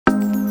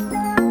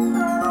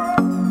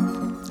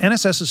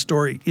NSS's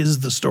story is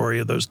the story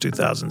of those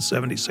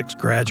 2,076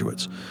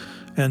 graduates.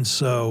 And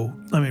so,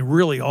 I mean,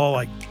 really all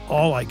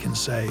I can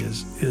say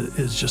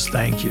is just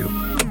thank you.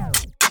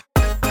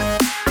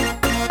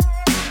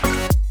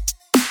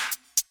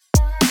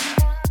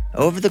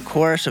 Over the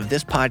course of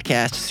this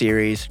podcast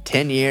series,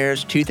 10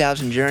 Years,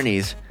 2,000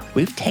 Journeys,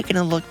 we've taken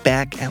a look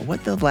back at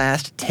what the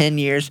last 10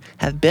 years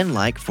have been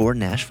like for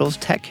Nashville's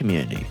tech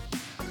community.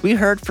 We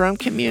heard from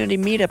community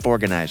meetup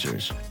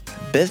organizers,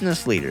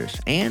 business leaders,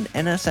 and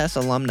NSS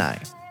alumni.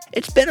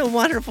 It's been a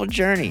wonderful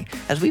journey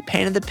as we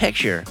painted the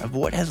picture of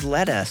what has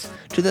led us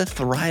to the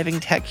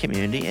thriving tech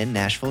community in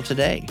Nashville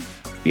today.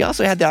 We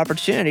also had the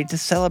opportunity to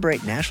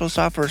celebrate Nashville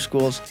Software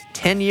School's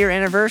 10-year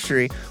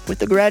anniversary with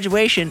the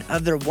graduation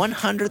of their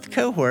 100th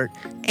cohort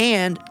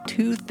and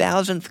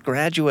 2,000th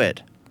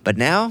graduate. But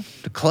now,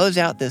 to close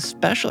out this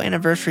special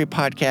anniversary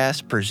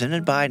podcast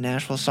presented by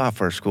Nashville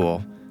Software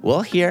School,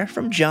 we'll hear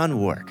from John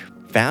Wark,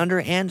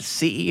 founder and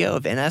CEO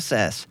of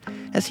NSS,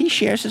 as he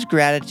shares his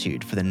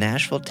gratitude for the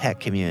Nashville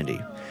tech community,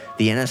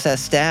 the NSS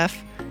staff,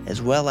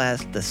 as well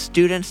as the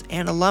students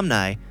and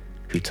alumni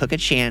who took a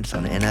chance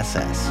on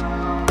NSS.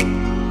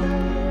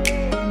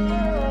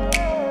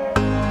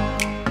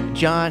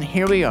 John,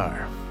 here we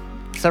are,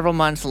 several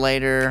months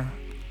later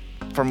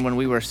from when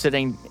we were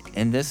sitting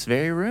in this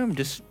very room.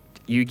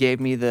 You gave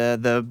me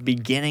the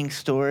beginning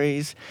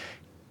stories,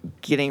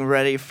 getting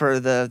ready for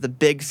the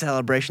big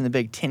celebration, the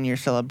big 10-year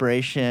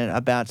celebration,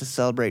 about to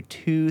celebrate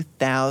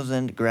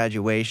 2,000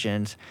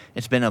 graduations.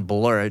 It's been a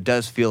blur. It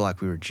does feel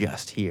like we were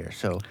just here.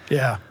 So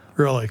Yeah,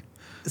 really.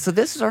 So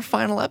this is our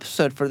final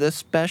episode for this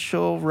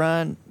special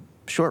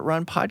short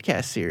run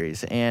podcast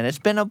series, and it's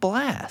been a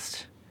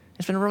blast.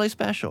 It's been really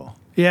special.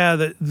 Yeah,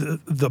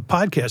 the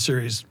podcast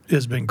series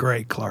has been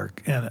great,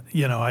 Clark. And,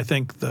 I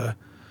think the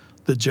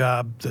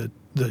job that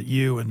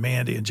you and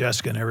Mandy and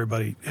Jessica and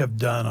everybody have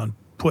done on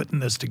putting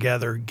this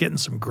together, getting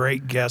some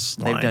great guests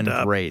lined up. They've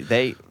done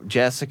great.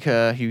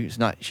 Jessica,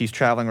 she's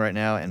traveling right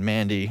now, and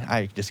Mandy,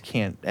 I just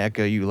can't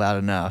echo you loud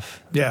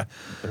enough. Yeah.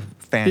 They're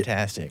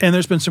fantastic. And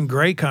there's been some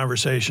great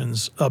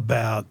conversations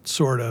about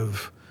sort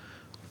of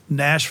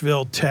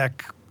Nashville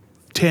tech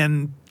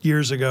 10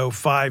 years ago,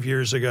 5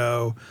 years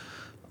ago,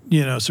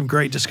 some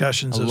great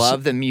discussions. I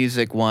love the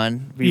music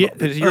one.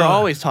 You're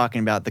always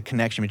talking about the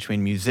connection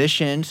between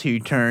musicians who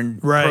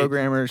turn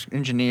programmers,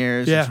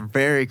 engineers. Yeah. It's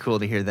very cool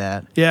to hear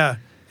that. Yeah.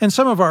 And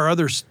some of our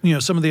others,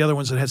 some of the other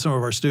ones that had some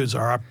of our students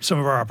are some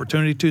of our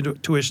opportunity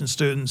tuition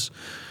students,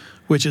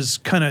 which is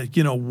kind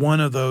of, one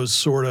of those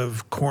sort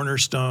of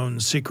cornerstone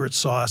secret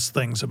sauce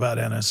things about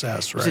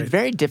NSS, right? It's a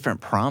very different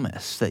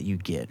promise that you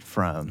get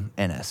from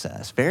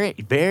NSS. Very,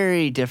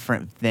 very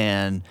different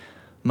than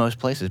most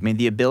places. I mean,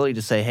 the ability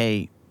to say,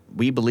 hey,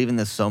 we believe in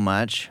this so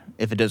much.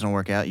 If it doesn't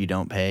work out, you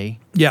don't pay.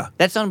 Yeah.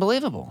 That's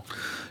unbelievable.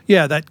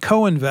 Yeah, that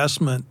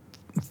co-investment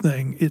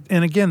thing.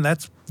 And again,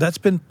 that's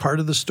been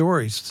part of the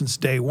story since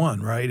day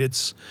one, right?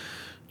 It's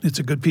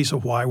a good piece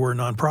of why we're a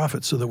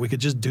nonprofit, so that we could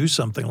just do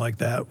something like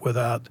that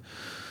without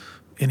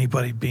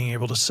anybody being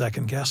able to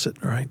second guess it,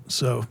 right?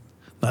 So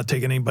not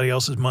taking anybody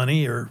else's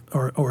money or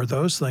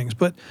those things.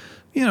 But,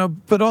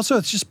 but also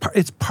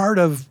it's part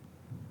of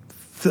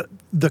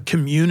the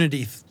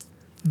community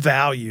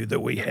value that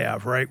we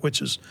have, right? Which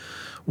is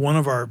one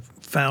of our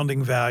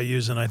founding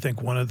values, and I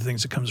think one of the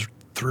things that comes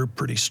through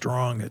pretty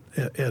strong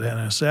at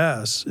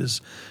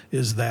NSS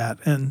is that,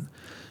 and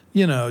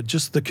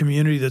just the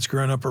community that's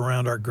grown up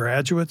around our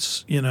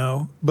graduates,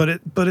 But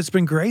it's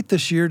been great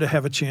this year to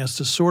have a chance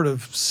to sort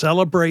of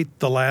celebrate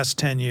the last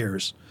 10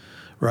 years,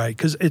 right?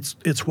 Because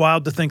it's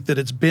wild to think that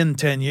it's been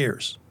 10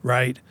 years,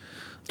 right?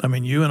 I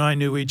mean, you and I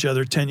knew each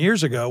other 10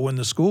 years ago when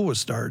the school was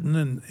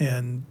starting,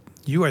 and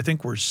you, I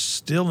think, were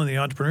still in the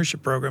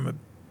entrepreneurship program at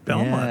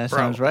Belmont. Yeah, that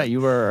sounds right.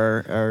 You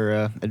were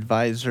our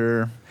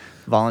advisor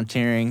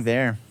volunteering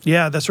there.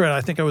 Yeah, that's right. I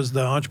think I was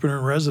the entrepreneur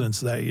in residence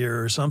that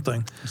year or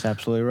something. That's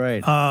absolutely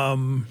right.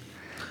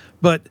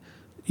 But,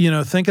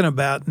 thinking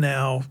about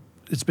now,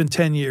 it's been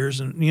 10 years,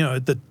 and,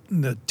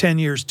 the 10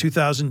 years,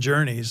 2,000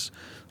 journeys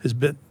has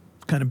been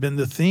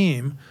the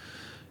theme.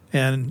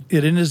 And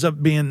it ends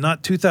up being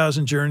not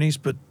 2,000 journeys,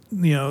 but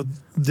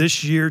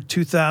this year,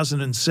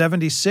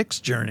 2,076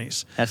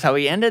 journeys. That's how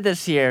we ended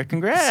this year.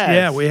 Congrats.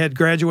 Yeah, we had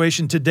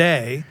graduation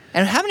today.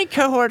 And how many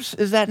cohorts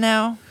is that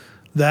now?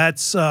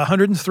 That's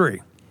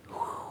 103.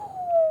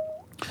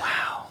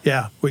 Wow.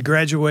 Yeah, we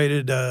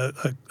graduated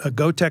a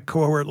GoTech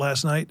cohort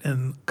last night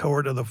and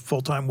cohort of the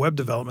full-time web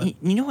development.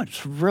 You know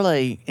what's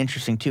really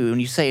interesting, too? When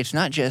you say it's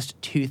not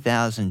just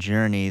 2,000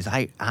 journeys,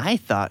 I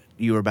thought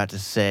you were about to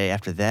say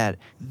after that,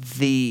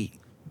 the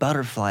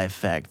butterfly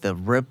effect, the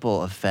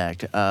ripple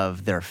effect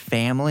of their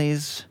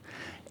families.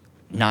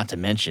 Not to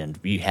mention,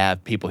 you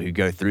have people who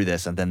go through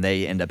this and then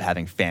they end up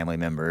having family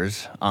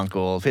members,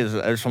 uncles.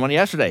 There's someone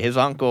yesterday, his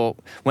uncle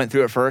went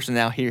through it first and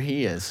now here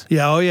he is.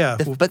 Yeah, oh yeah.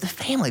 But the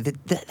family,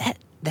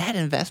 that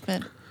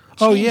investment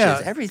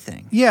changes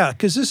everything. Yeah,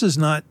 because this is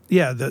not,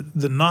 the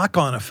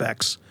knock-on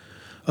effects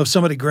of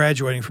somebody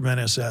graduating from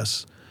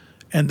NSS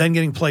and then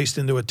getting placed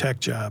into a tech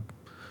job,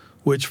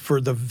 which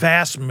for the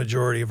vast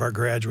majority of our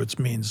graduates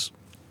means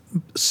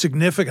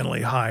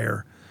significantly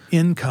higher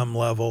income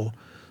level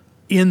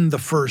in the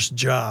first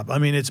job. I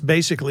mean, it's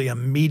basically a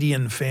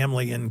median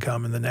family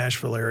income in the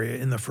Nashville area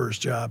in the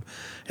first job.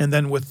 And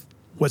then with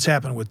what's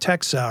happened with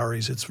tech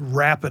salaries, it's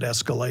rapid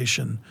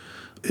escalation,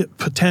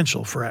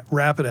 potential for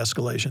rapid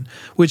escalation,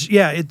 which,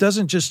 it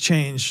doesn't just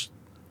change,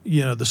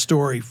 the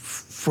story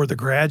for the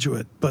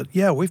graduate, but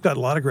we've got a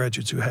lot of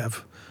graduates who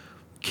have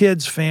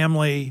kids,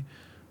 family,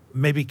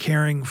 maybe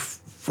caring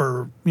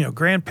for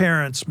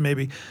grandparents,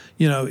 maybe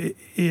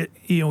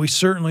we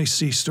certainly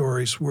see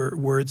stories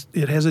where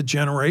it has a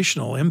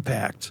generational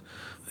impact,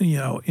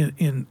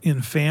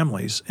 in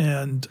families,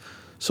 and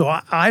so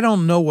I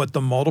don't know what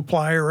the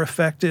multiplier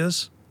effect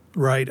is,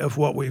 right, of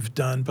what we've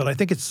done, but I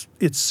think it's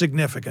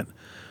significant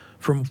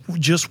from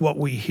just what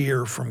we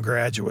hear from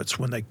graduates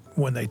when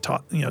they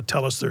talk,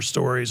 tell us their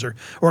stories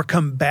or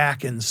come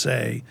back and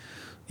say,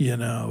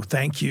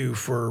 thank you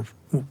for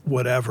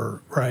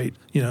whatever, right?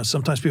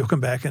 Sometimes people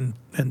come back and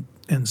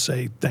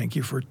say, thank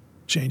you for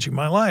changing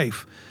my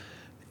life,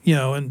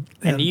 and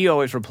you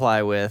always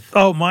reply with,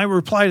 my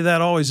reply to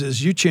that always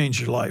is, you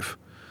changed your life.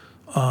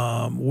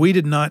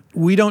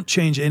 We don't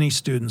change any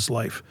student's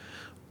life.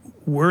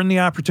 We're in the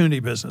opportunity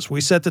business. We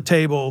set the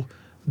table.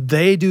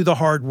 They do the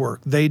hard work.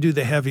 They do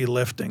the heavy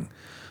lifting,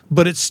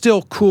 but it's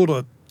still cool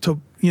to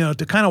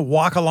kind of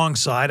walk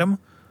alongside them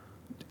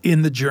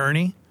in the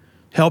journey,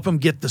 help them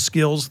get the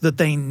skills that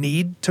they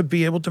need to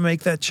be able to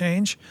make that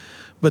change.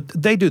 But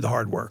they do the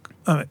hard work.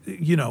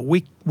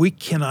 We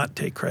cannot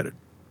take credit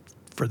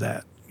for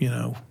that.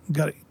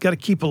 Got to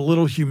keep a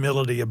little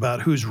humility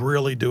about who's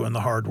really doing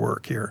the hard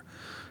work here.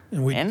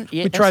 And we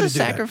try to do that.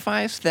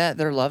 Sacrifice that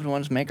their loved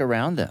ones make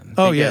around them.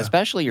 Oh, yeah.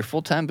 Especially your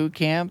full-time boot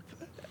camp,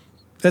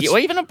 or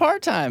even a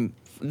part-time,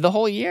 the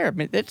whole year. I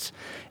mean,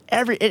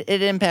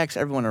 it impacts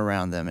everyone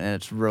around them, and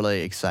it's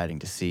really exciting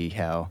to see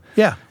how.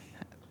 Yeah.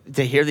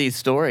 To hear these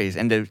stories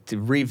and to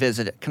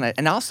revisit it,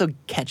 and also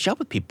catch up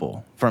with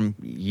people from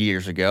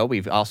years ago.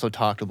 We've also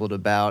talked a little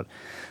about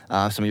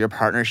some of your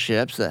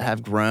partnerships that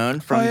have grown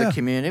from the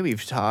community.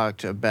 We've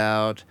talked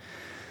about.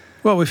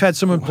 Well, we've had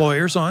some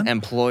employers on.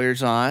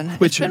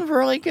 Which it's been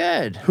really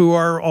good. Who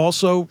are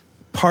also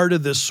part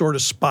of this sort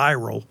of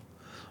spiral,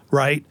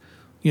 right?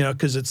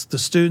 Because it's the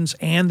students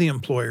and the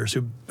employers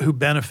who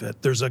benefit.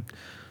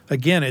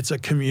 It's a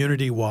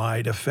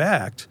community-wide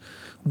effect.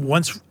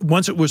 Once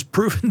it was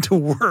proven to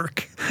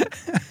work,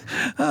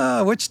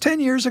 which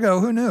 10 years ago,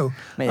 who knew?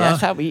 I mean, that's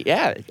how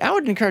I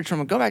would encourage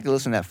someone to go back to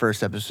listen to that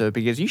first episode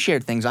because you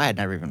shared things I had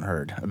never even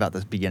heard about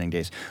the beginning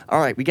days. All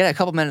right, we got a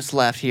couple minutes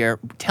left here.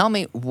 Tell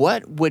me,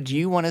 what would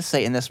you want to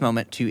say in this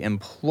moment to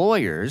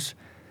employers?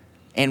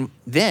 And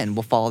then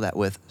we'll follow that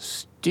with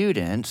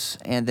students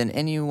and then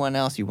anyone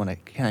else you want to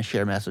kind of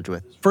share a message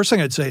with. First thing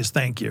I'd say is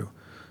thank you.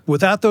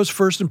 Without those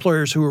first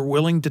employers who are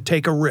willing to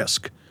take a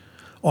risk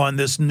on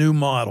this new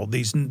model,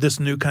 this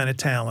new kind of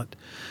talent,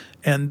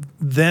 and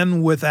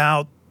then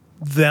without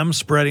them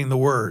spreading the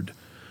word,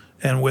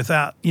 and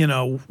without,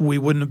 we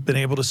wouldn't have been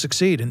able to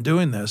succeed in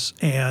doing this.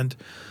 And,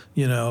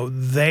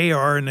 they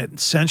are an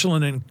essential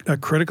and a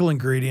critical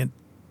ingredient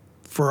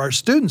for our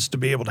students to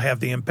be able to have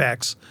the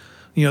impacts,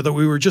 that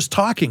we were just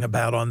talking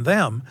about on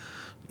them.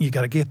 You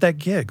got to get that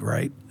gig,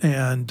 right?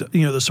 And,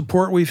 the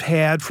support we've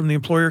had from the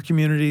employer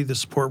community, the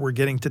support we're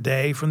getting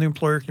today from the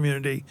employer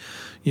community,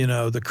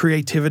 the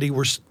creativity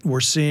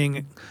we're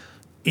seeing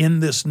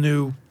in this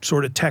new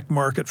sort of tech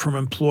market from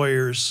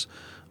employers,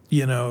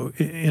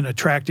 in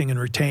attracting and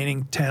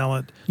retaining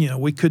talent.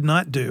 We could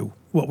not do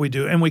what we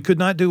do, and we could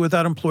not do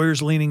without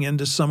employers leaning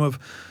into some of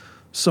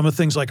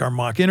things like our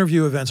mock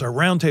interview events, our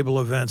roundtable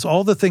events,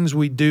 all the things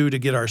we do to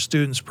get our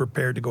students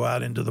prepared to go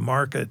out into the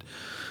market.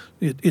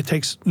 It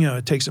takes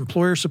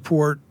employer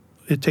support.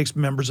 It takes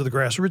members of the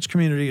grassroots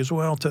community as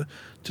well to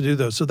do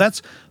those. So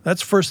that's the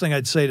first thing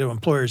I'd say to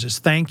employers is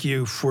thank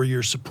you for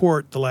your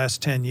support the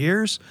last 10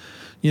 years,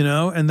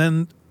 and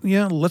then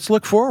let's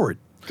look forward.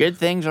 Good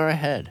things are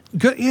ahead.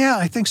 Good, yeah,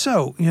 I think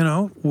so.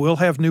 We'll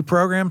have new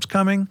programs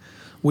coming.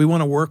 We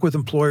want to work with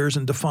employers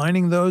in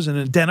defining those and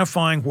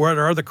identifying what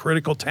are the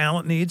critical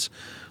talent needs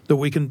that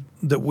we can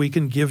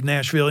give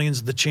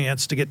Nashvillians the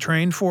chance to get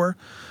trained for.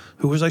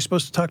 Who was I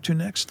supposed to talk to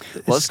next?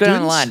 Well, let's go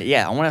down the line.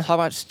 Yeah, I want to talk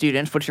about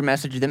students. What's your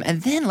message to them?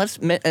 And then let's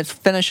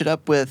finish it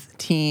up with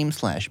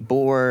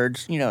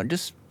teams/boards.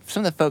 Just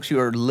some of the folks who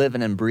are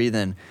living and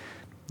breathing,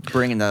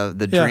 bringing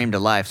the dream to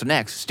life. So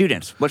next,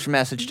 students. What's your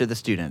message to the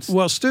students?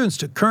 Well,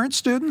 to current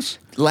students,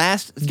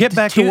 get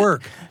back to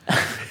work.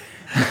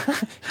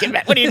 Get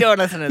back. What are you doing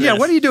listening to this? Yeah,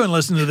 what are you doing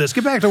listening to this?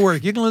 Get back to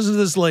work. You can listen to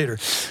this later.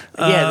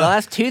 The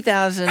last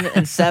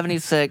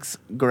 2,076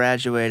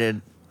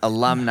 graduated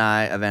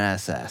alumni of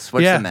NSS.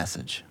 What's the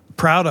message?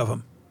 Proud of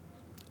them.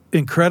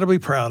 Incredibly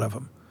proud of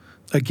them.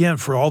 Again,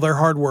 for all their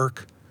hard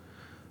work,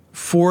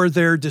 for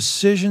their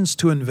decisions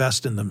to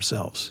invest in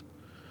themselves.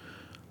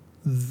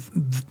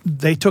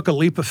 They took a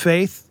leap of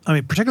faith. I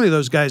mean, particularly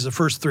those guys the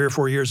first 3 or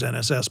 4 years at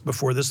NSS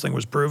before this thing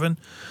was proven,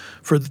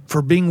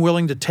 for being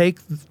willing to take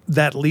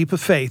that leap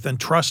of faith and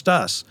trust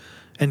us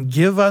and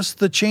give us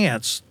the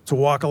chance to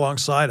walk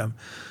alongside them.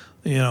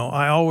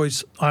 I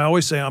always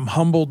say I'm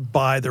humbled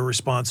by the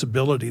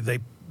responsibility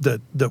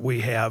that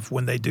we have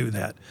when they do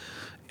that,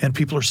 and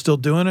people are still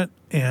doing it,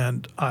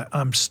 and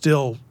I'm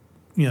still,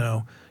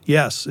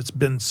 yes, it's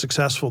been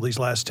successful these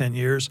last 10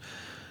 years,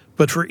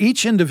 but for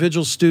each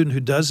individual student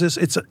who does this,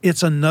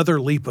 it's another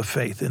leap of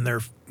faith in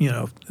their,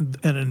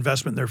 an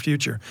investment in their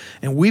future,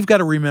 and we've got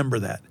to remember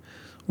that.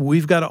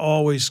 We've got to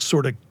always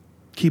sort of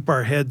keep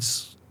our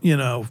heads,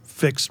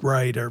 fixed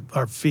right,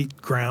 our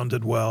feet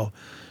grounded well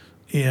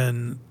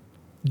in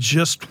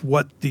just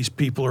what these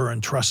people are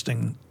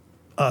entrusting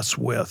us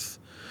with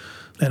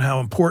and how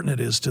important it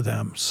is to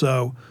them.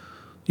 So,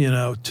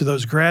 to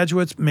those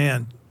graduates,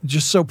 man,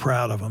 just so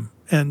proud of them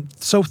and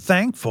so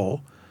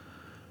thankful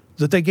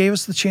that they gave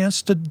us the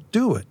chance to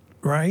do it,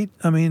 right?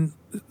 I mean,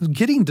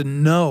 getting to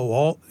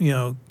know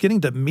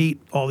getting to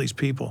meet all these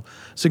people.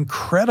 It's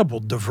incredible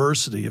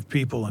diversity of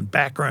people and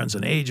backgrounds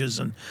and ages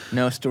and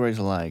no stories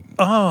alike.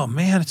 Oh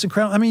man, it's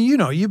incredible. I mean,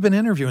 you've been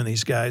interviewing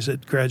these guys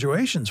at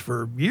graduations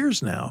for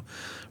years now,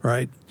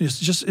 right?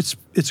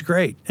 It's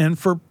great. And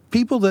for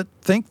people that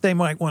think they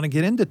might want to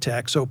get into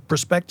tech, so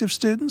prospective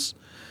students,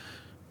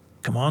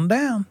 come on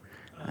down.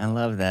 I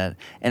love that.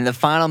 In the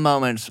final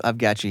moments, I've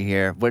got you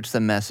here. What's the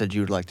message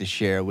you would like to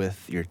share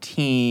with your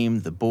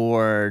team, the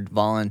board,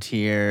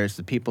 volunteers,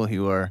 the people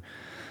who are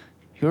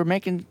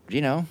making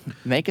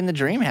the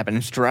dream happen,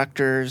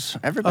 instructors,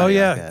 everybody? Oh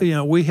yeah, like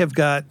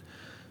that.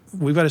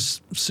 we've got a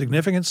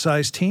significant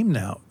sized team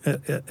now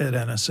at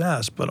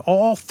NSS, but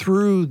all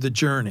through the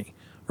journey,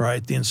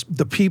 right?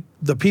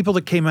 The people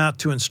that came out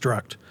to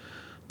instruct,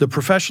 the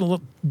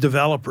professional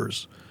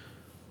developers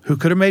who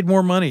could have made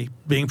more money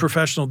being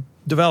professional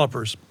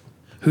developers,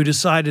 who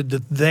decided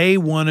that they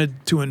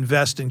wanted to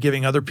invest in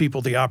giving other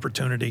people the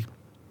opportunity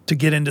to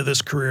get into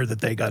this career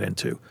that they got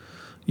into,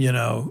 and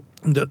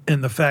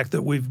the fact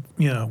that we've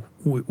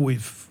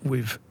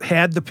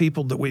had the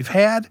people that we've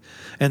had,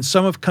 and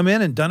some have come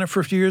in and done it for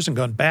a few years and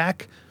gone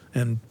back,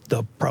 and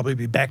they'll probably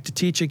be back to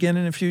teach again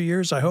in a few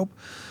years, I hope.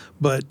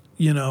 But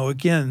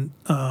again,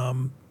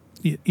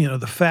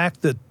 the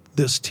fact that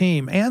this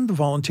team and the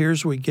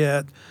volunteers we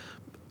get,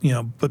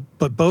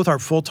 but both our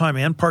full-time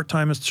and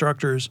part-time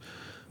instructors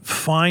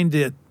find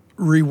it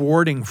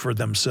rewarding for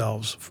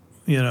themselves,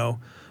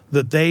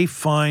 that they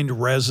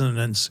find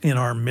resonance in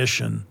our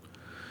mission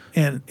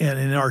and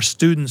in our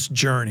students'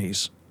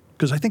 journeys.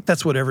 Because I think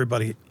that's what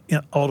everybody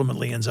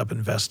ultimately ends up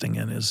investing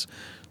in is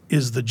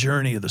the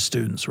journey of the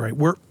students, right?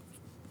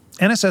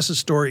 NSS's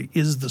story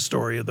is the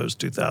story of those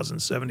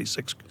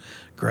 2,076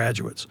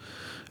 graduates.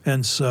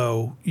 And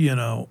so,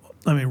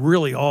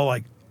 really all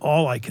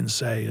I can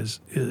say is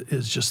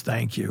just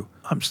thank you.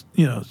 I'm,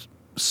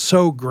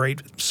 so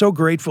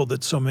grateful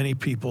that so many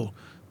people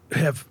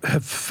have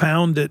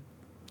found it,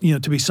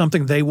 to be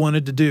something they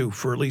wanted to do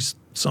for at least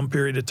some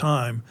period of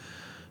time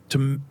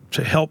to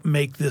help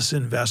make this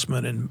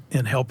investment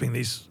in helping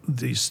these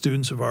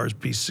students of ours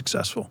be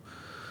successful.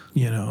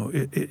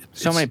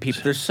 So many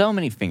people. There's so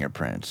many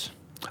fingerprints.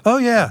 Oh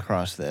yeah,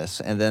 across this,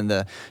 and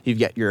then you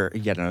get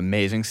an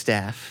amazing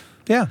staff.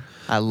 Yeah,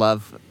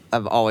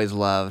 I've always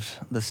loved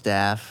the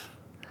staff.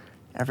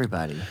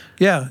 Everybody.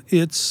 Yeah,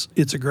 it's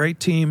a great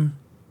team,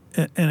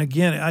 and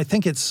again, I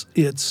think it's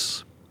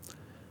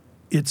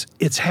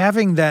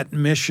having that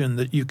mission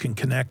that you can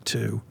connect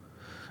to.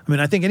 I mean,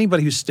 I think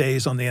anybody who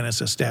stays on the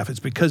NSS staff, it's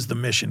because the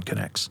mission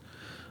connects,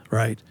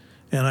 right?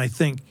 And I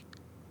think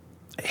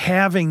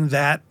having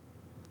that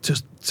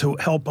to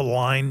help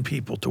align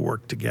people to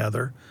work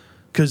together,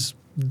 because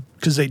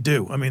they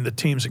do. I mean, the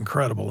team's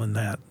incredible in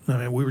that. I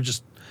mean, we were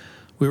just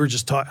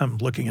talking. I'm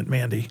looking at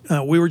Mandy.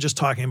 We were just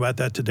talking about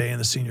that today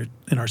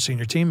in our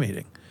senior team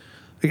meeting.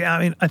 I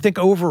mean, I think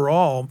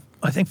overall,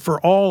 for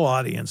all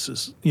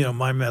audiences,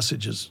 my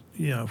message is,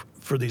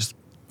 for these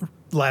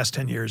last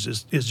 10 years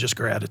is just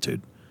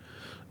gratitude,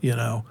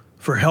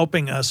 for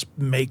helping us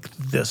make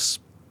this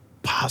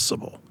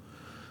possible,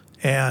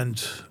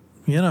 and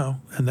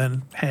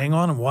then hang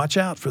on and watch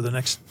out for the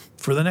next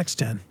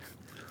 10.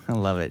 I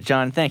love it.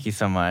 John, thank you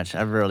so much.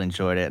 I've really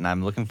enjoyed it, and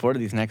I'm looking forward to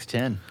these next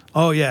 10.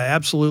 Oh, yeah,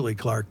 absolutely,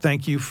 Clark.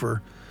 Thank you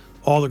for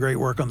all the great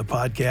work on the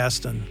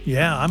podcast. And,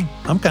 yeah, I'm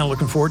kind of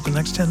looking forward to the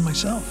next 10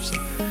 myself. So.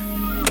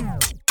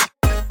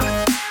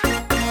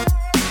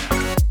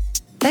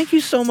 Thank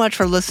you so much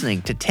for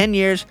listening to 10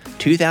 Years,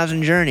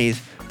 2,000 Journeys,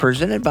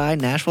 presented by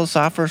Nashville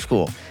Software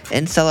School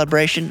in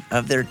celebration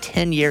of their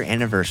 10-year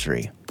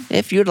anniversary.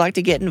 If you'd like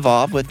to get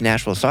involved with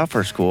Nashville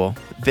Software School,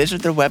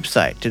 visit their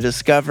website to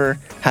discover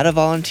how to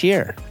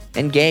volunteer,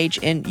 engage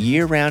in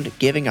year-round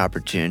giving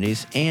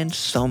opportunities, and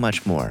so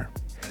much more.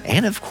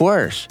 And of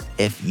course,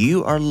 if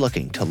you are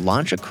looking to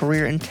launch a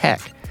career in tech,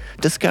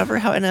 discover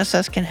how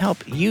NSS can help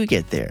you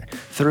get there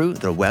through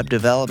their web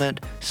development,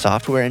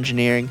 software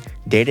engineering,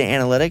 data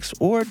analytics,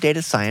 or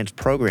data science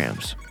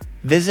programs.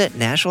 Visit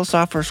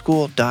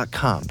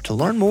NashvilleSoftwareSchool.com to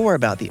learn more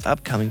about the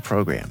upcoming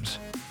programs.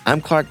 I'm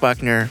Clark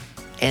Buckner,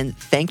 and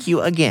thank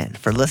you again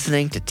for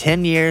listening to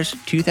 10 Years,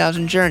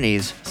 2,000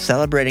 Journeys,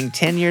 celebrating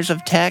 10 years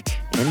of tech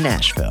in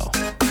Nashville.